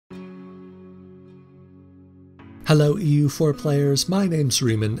Hello EU4 players, my name's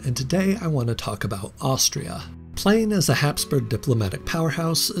Riemann, and today I want to talk about Austria. Playing as a Habsburg diplomatic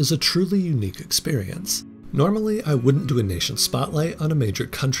powerhouse is a truly unique experience. Normally, I wouldn't do a nation spotlight on a major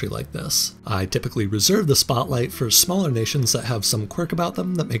country like this. I typically reserve the spotlight for smaller nations that have some quirk about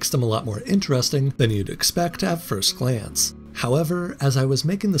them that makes them a lot more interesting than you'd expect at first glance. However, as I was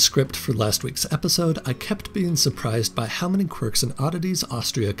making the script for last week's episode, I kept being surprised by how many quirks and oddities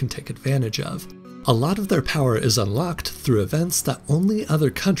Austria can take advantage of. A lot of their power is unlocked through events that only other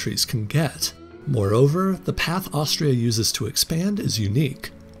countries can get. Moreover, the path Austria uses to expand is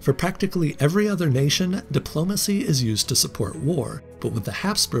unique. For practically every other nation, diplomacy is used to support war, but with the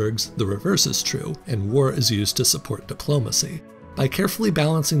Habsburgs, the reverse is true, and war is used to support diplomacy. By carefully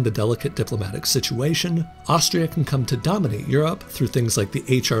balancing the delicate diplomatic situation, Austria can come to dominate Europe through things like the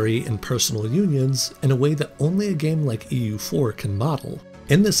HRE and personal unions in a way that only a game like EU4 can model.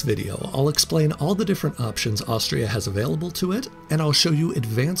 In this video, I'll explain all the different options Austria has available to it, and I'll show you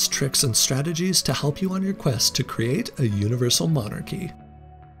advanced tricks and strategies to help you on your quest to create a universal monarchy.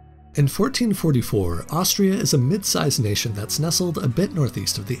 In 1444, Austria is a mid-sized nation that's nestled a bit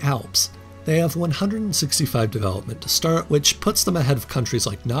northeast of the Alps. They have 165 development to start, which puts them ahead of countries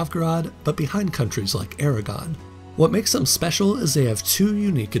like Novgorod, but behind countries like Aragon. What makes them special is they have two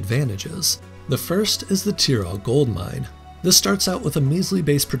unique advantages. The first is the Tyrol gold mine. This starts out with a measly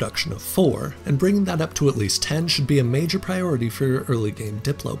base production of 4, and bringing that up to at least 10 should be a major priority for your early game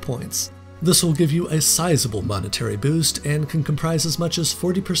Diplo points. This will give you a sizable monetary boost and can comprise as much as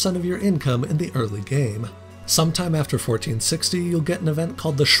 40% of your income in the early game. Sometime after 1460, you'll get an event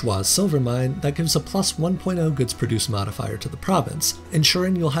called the Schwaz Silver Mine that gives a plus 1.0 goods produced modifier to the province,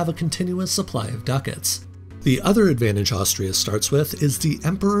 ensuring you'll have a continuous supply of ducats. The other advantage Austria starts with is the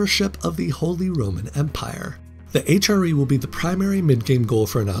Emperorship of the Holy Roman Empire. The HRE will be the primary mid-game goal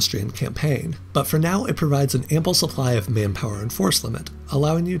for an Austrian campaign, but for now it provides an ample supply of manpower and force limit,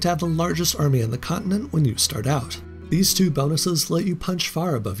 allowing you to have the largest army on the continent when you start out. These two bonuses let you punch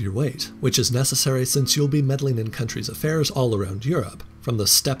far above your weight, which is necessary since you'll be meddling in countries' affairs all around Europe, from the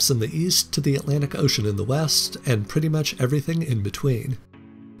steppes in the east to the Atlantic Ocean in the west, and pretty much everything in between.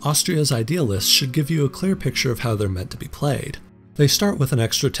 Austria's ideal list should give you a clear picture of how they're meant to be played. They start with an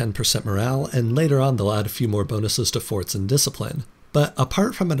extra 10% morale, and later on they'll add a few more bonuses to forts and discipline. But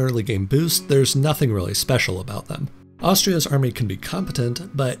apart from an early game boost, there's nothing really special about them. Austria's army can be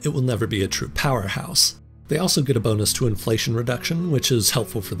competent, but it will never be a true powerhouse. They also get a bonus to inflation reduction, which is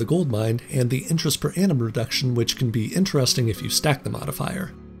helpful for the gold mine, and the interest per annum reduction, which can be interesting if you stack the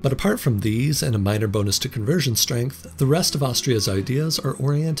modifier. But apart from these and a minor bonus to conversion strength, the rest of Austria's ideas are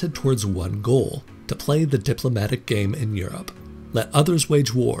oriented towards one goal: to play the diplomatic game in Europe. Let others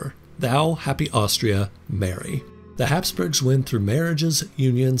wage war, thou, happy Austria, marry. The Habsburgs win through marriages,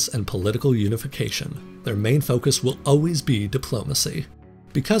 unions, and political unification. Their main focus will always be diplomacy.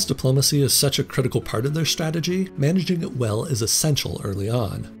 Because diplomacy is such a critical part of their strategy, managing it well is essential early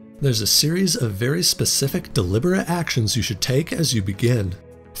on. There's a series of very specific, deliberate actions you should take as you begin.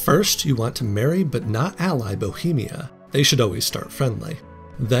 First, you want to marry but not ally Bohemia. They should always start friendly.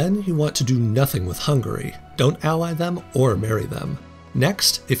 Then you want to do nothing with Hungary. Don't ally them or marry them.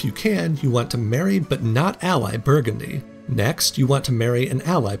 Next, if you can, you want to marry but not ally Burgundy. Next, you want to marry and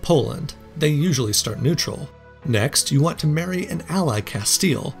ally Poland. They usually start neutral. Next, you want to marry and ally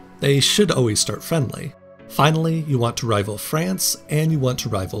Castile. They should always start friendly. Finally, you want to rival France and you want to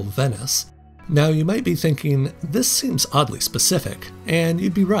rival Venice. Now you might be thinking, this seems oddly specific, and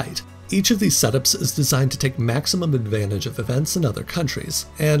you'd be right. Each of these setups is designed to take maximum advantage of events in other countries,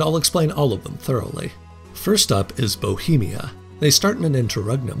 and I'll explain all of them thoroughly. First up is Bohemia. They start in an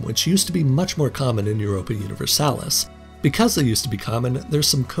interregnum, which used to be much more common in Europa Universalis. Because they used to be common, there's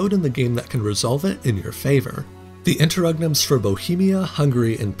some code in the game that can resolve it in your favor. The interregnums for Bohemia,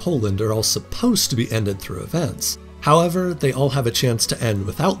 Hungary, and Poland are all supposed to be ended through events. However, they all have a chance to end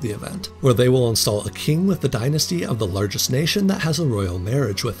without the event, where they will install a king with the dynasty of the largest nation that has a royal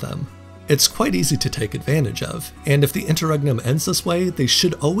marriage with them. It's quite easy to take advantage of, and if the interregnum ends this way, they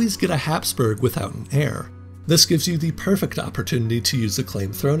should always get a Habsburg without an heir. This gives you the perfect opportunity to use the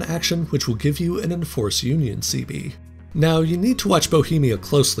Claim Throne action, which will give you an Enforce Union CB. Now, you need to watch Bohemia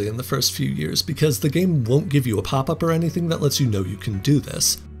closely in the first few years because the game won't give you a pop-up or anything that lets you know you can do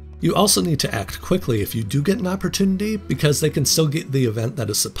this. You also need to act quickly if you do get an opportunity, because they can still get the event that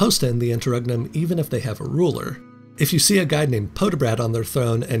is supposed to end the interregnum even if they have a ruler. If you see a guy named Podebrat on their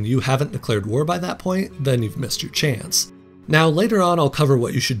throne and you haven't declared war by that point, then you've missed your chance. Now later on I'll cover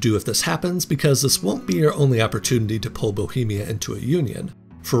what you should do if this happens, because this won't be your only opportunity to pull Bohemia into a union.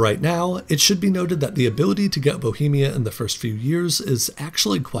 For right now, it should be noted that the ability to get Bohemia in the first few years is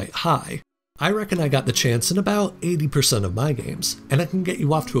actually quite high. I reckon I got the chance in about 80% of my games, and I can get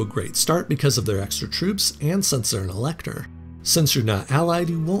you off to a great start because of their extra troops and since they're an elector. Since you're not allied,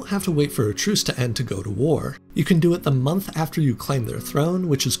 you won't have to wait for a truce to end to go to war. You can do it the month after you claim their throne,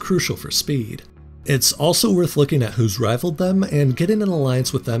 which is crucial for speed. It's also worth looking at who's rivaled them and getting an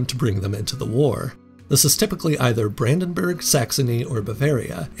alliance with them to bring them into the war. This is typically either Brandenburg, Saxony, or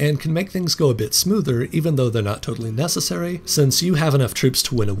Bavaria, and can make things go a bit smoother even though they're not totally necessary, since you have enough troops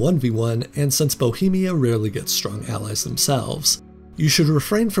to win a 1v1, and since Bohemia rarely gets strong allies themselves. You should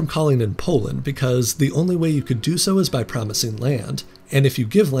refrain from calling in Poland because the only way you could do so is by promising land, and if you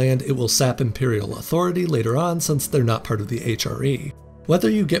give land it will sap imperial authority later on since they're not part of the HRE. Whether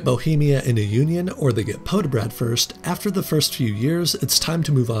you get Bohemia in a union or they get Podebrat first, after the first few years it's time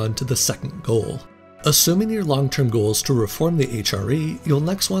to move on to the second goal. Assuming your long-term goal is to reform the HRE, you'll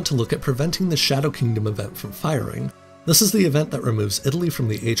next want to look at preventing the Shadow Kingdom event from firing. This is the event that removes Italy from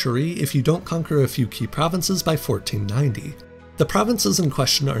the HRE if you don't conquer a few key provinces by 1490. The provinces in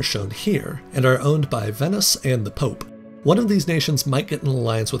question are shown here, and are owned by Venice and the Pope. One of these nations might get an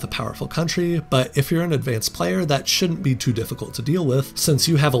alliance with a powerful country, but if you're an advanced player that shouldn't be too difficult to deal with since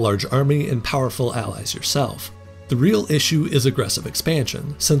you have a large army and powerful allies yourself. The real issue is aggressive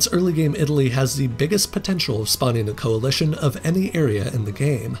expansion, since early game Italy has the biggest potential of spawning a coalition of any area in the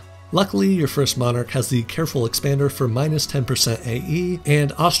game. Luckily, your first monarch has the careful expander for minus 10% AE,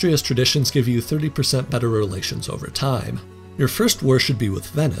 and Austria's traditions give you 30% better relations over time. Your first war should be with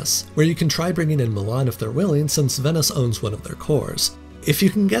Venice, where you can try bringing in Milan if they're willing since Venice owns one of their cores. If you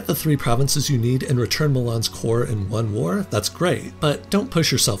can get the 3 provinces you need and return Milan's core in one war, that's great, but don't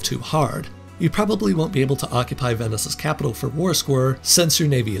push yourself too hard. You probably won't be able to occupy Venice's capital for war score since your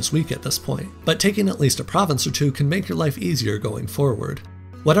navy is weak at this point, but taking at least a province or two can make your life easier going forward.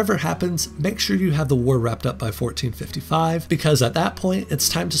 Whatever happens, make sure you have the war wrapped up by 1455, because at that point it's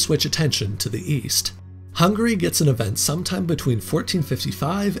time to switch attention to the east. Hungary gets an event sometime between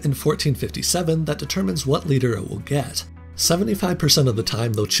 1455 and 1457 that determines what leader it will get. 75% of the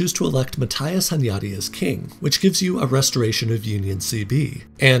time they'll choose to elect Matthias Hunyadi as king, which gives you a restoration of Union CB.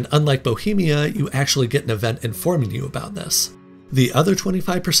 And unlike Bohemia, you actually get an event informing you about this. The other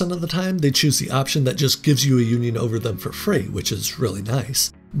 25% of the time they choose the option that just gives you a union over them for free, which is really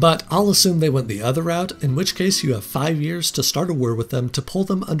nice. But I'll assume they went the other route, in which case you have 5 years to start a war with them to pull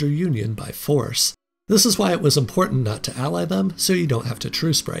them under union by force. This is why it was important not to ally them, so you don't have to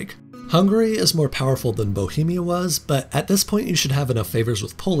truce break. Hungary is more powerful than Bohemia was, but at this point you should have enough favors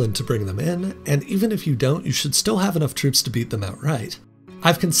with Poland to bring them in, and even if you don't, you should still have enough troops to beat them outright.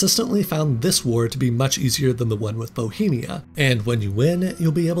 I've consistently found this war to be much easier than the one with Bohemia, and when you win,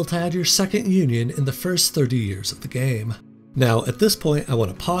 you'll be able to add your second union in the first 30 years of the game. Now, at this point, I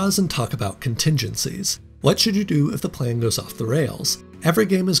want to pause and talk about contingencies. What should you do if the plan goes off the rails? Every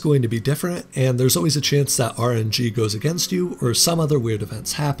game is going to be different, and there's always a chance that RNG goes against you or some other weird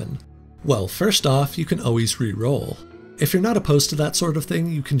events happen. Well, first off, you can always re-roll. If you're not opposed to that sort of thing,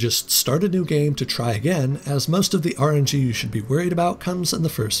 you can just start a new game to try again, as most of the RNG you should be worried about comes in the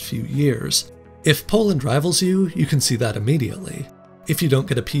first few years. If Poland rivals you, you can see that immediately. If you don't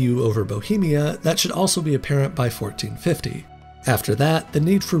get a PU over Bohemia, that should also be apparent by 1450. After that, the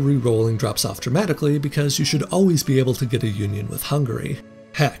need for re-rolling drops off dramatically because you should always be able to get a union with Hungary.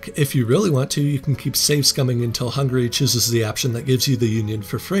 Heck, if you really want to, you can keep save scumming until Hungary chooses the option that gives you the union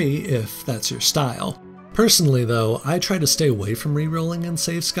for free, if that's your style. Personally though, I try to stay away from re-rolling and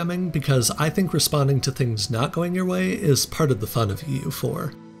save scumming because I think responding to things not going your way is part of the fun of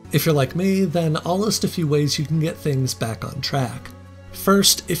EU4. If you're like me, then I'll list a few ways you can get things back on track.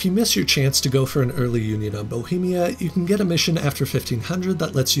 First, if you miss your chance to go for an early union on Bohemia, you can get a mission after 1500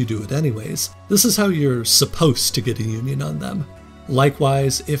 that lets you do it anyways. This is how you're supposed to get a union on them.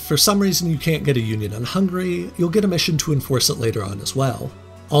 Likewise, if for some reason you can't get a union on Hungary, you'll get a mission to enforce it later on as well.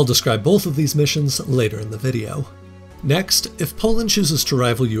 I'll describe both of these missions later in the video. Next, if Poland chooses to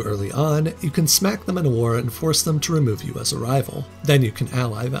rival you early on, you can smack them in a war and force them to remove you as a rival. Then you can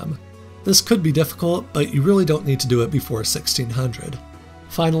ally them. This could be difficult, but you really don't need to do it before 1600.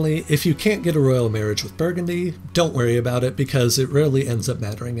 Finally, if you can't get a royal marriage with Burgundy, don't worry about it because it rarely ends up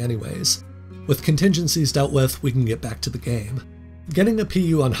mattering anyways. With contingencies dealt with, we can get back to the game. Getting a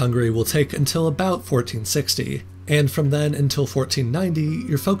PU on Hungary will take until about 1460, and from then until 1490,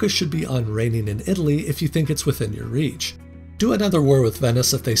 your focus should be on reigning in Italy if you think it's within your reach. Do another war with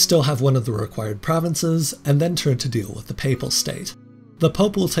Venice if they still have one of the required provinces, and then turn to deal with the Papal State. The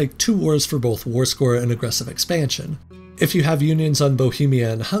Pope will take 2 wars for both war score and aggressive expansion. If you have unions on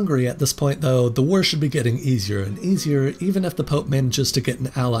Bohemia and Hungary at this point though, the war should be getting easier and easier even if the Pope manages to get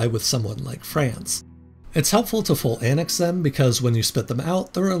an ally with someone like France. It's helpful to full annex them because when you spit them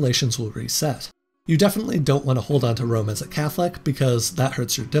out, the relations will reset. You definitely don't want to hold on to Rome as a Catholic because that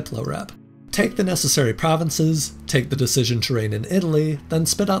hurts your Diplo rep. Take the necessary provinces, take the decision to reign in Italy, then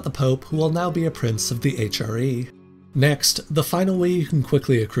spit out the Pope, who will now be a prince of the HRE. Next, the final way you can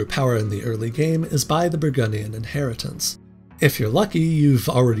quickly accrue power in the early game is by the Burgundian inheritance. If you're lucky, you've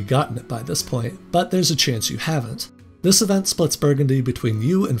already gotten it by this point, but there's a chance you haven't. This event splits Burgundy between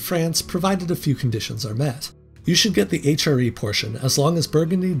you and France provided a few conditions are met. You should get the HRE portion as long as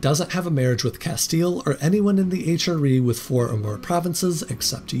Burgundy doesn't have a marriage with Castile or anyone in the HRE with 4 or more provinces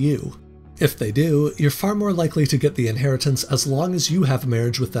except you. If they do, you're far more likely to get the inheritance as long as you have a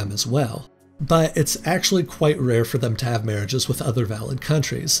marriage with them as well. But it's actually quite rare for them to have marriages with other valid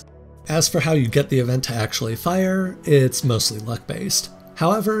countries. As for how you get the event to actually fire, it's mostly luck-based.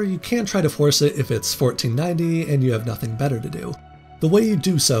 However, you can try to force it if it's 1490 and you have nothing better to do. The way you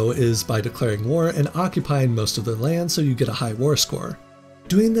do so is by declaring war and occupying most of their land so you get a high war score.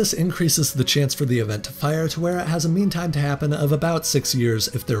 Doing this increases the chance for the event to fire to where it has a mean time to happen of about 6 years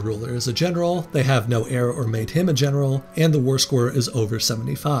if their ruler is a general, they have no heir or made him a general, and the war score is over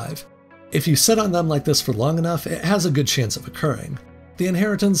 75. If you sit on them like this for long enough, it has a good chance of occurring. The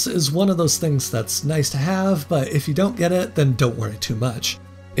inheritance is one of those things that's nice to have, but if you don't get it, then don't worry too much.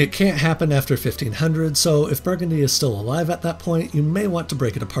 It can't happen after 1500, so if Burgundy is still alive at that point, you may want to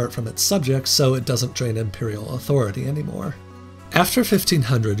break it apart from its subjects so it doesn't drain imperial authority anymore. After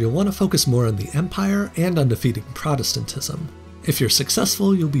 1500, you'll want to focus more on the Empire and on defeating Protestantism. If you're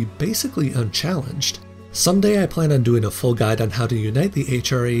successful, you'll be basically unchallenged. Someday I plan on doing a full guide on how to unite the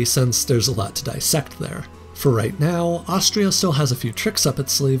HRE since there's a lot to dissect there. For right now, Austria still has a few tricks up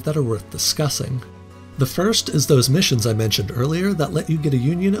its sleeve that are worth discussing. The first is those missions I mentioned earlier that let you get a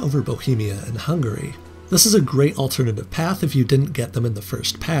union over Bohemia and Hungary. This is a great alternative path if you didn't get them in the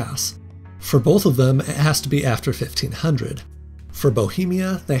first pass. For both of them, it has to be after 1500. For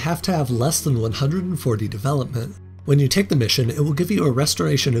Bohemia, they have to have less than 140 development. When you take the mission, it will give you a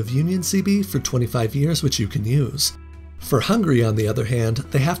restoration of Union CB for 25 years which you can use. For Hungary, on the other hand,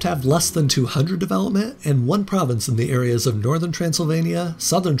 they have to have less than 200 development, and 1 province in the areas of northern Transylvania,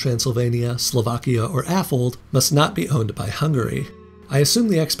 southern Transylvania, Slovakia, or Affold must not be owned by Hungary. I assume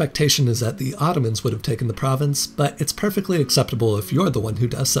the expectation is that the Ottomans would have taken the province, but it's perfectly acceptable if you're the one who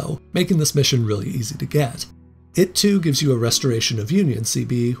does so, making this mission really easy to get. It too gives you a restoration of Union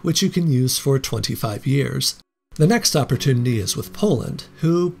CB, which you can use for 25 years. The next opportunity is with Poland,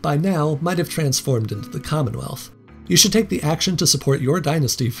 who, by now, might have transformed into the Commonwealth. You should take the action to support your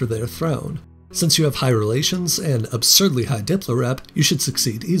dynasty for their throne. Since you have high relations and absurdly high Diplo rep, you should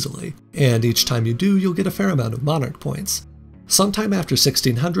succeed easily, and each time you do, you'll get a fair amount of monarch points. Sometime after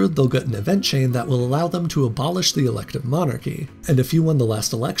 1600, they'll get an event chain that will allow them to abolish the elective monarchy, and if you won the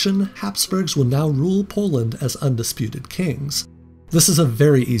last election, Habsburgs will now rule Poland as undisputed kings. This is a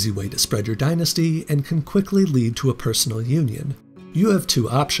very easy way to spread your dynasty and can quickly lead to a personal union. You have 2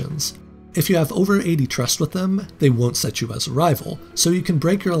 options. If you have over 80 trust with them, they won't set you as a rival, so you can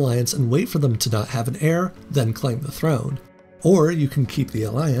break your alliance and wait for them to not have an heir, then claim the throne. Or you can keep the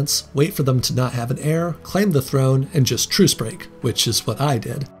alliance, wait for them to not have an heir, claim the throne, and just truce break, which is what I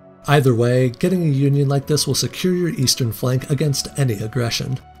did. Either way, getting a union like this will secure your eastern flank against any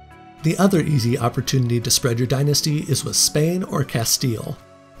aggression. The other easy opportunity to spread your dynasty is with Spain or Castile.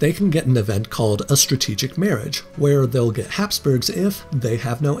 They can get an event called a strategic marriage, where they'll get Habsburgs if they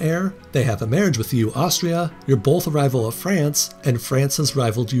have no heir, they have a marriage with you, Austria, you're both a rival of France, and France has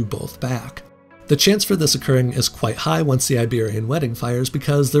rivaled you both back. The chance for this occurring is quite high once the Iberian wedding fires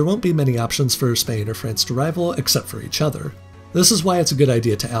because there won't be many options for Spain or France to rival except for each other. This is why it's a good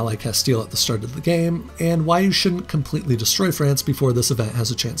idea to ally Castile at the start of the game, and why you shouldn't completely destroy France before this event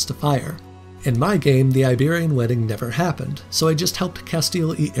has a chance to fire. In my game, the Iberian wedding never happened, so I just helped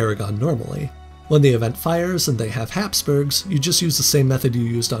Castile eat Aragon normally. When the event fires and they have Habsburgs, you just use the same method you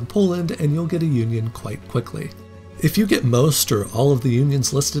used on Poland and you'll get a union quite quickly. If you get most or all of the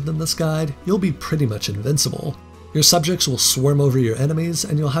unions listed in this guide, you'll be pretty much invincible. Your subjects will swarm over your enemies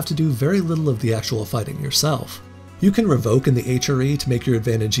and you'll have to do very little of the actual fighting yourself. You can revoke in the HRE to make your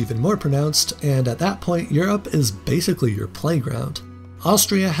advantage even more pronounced, and at that point Europe is basically your playground.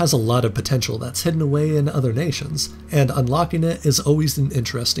 Austria has a lot of potential that's hidden away in other nations, and unlocking it is always an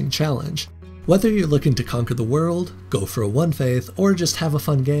interesting challenge. Whether you're looking to conquer the world, go for a one faith, or just have a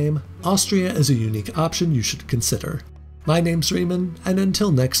fun game, Austria is a unique option you should consider. My name's Riemann, and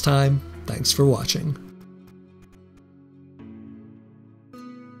until next time, thanks for watching.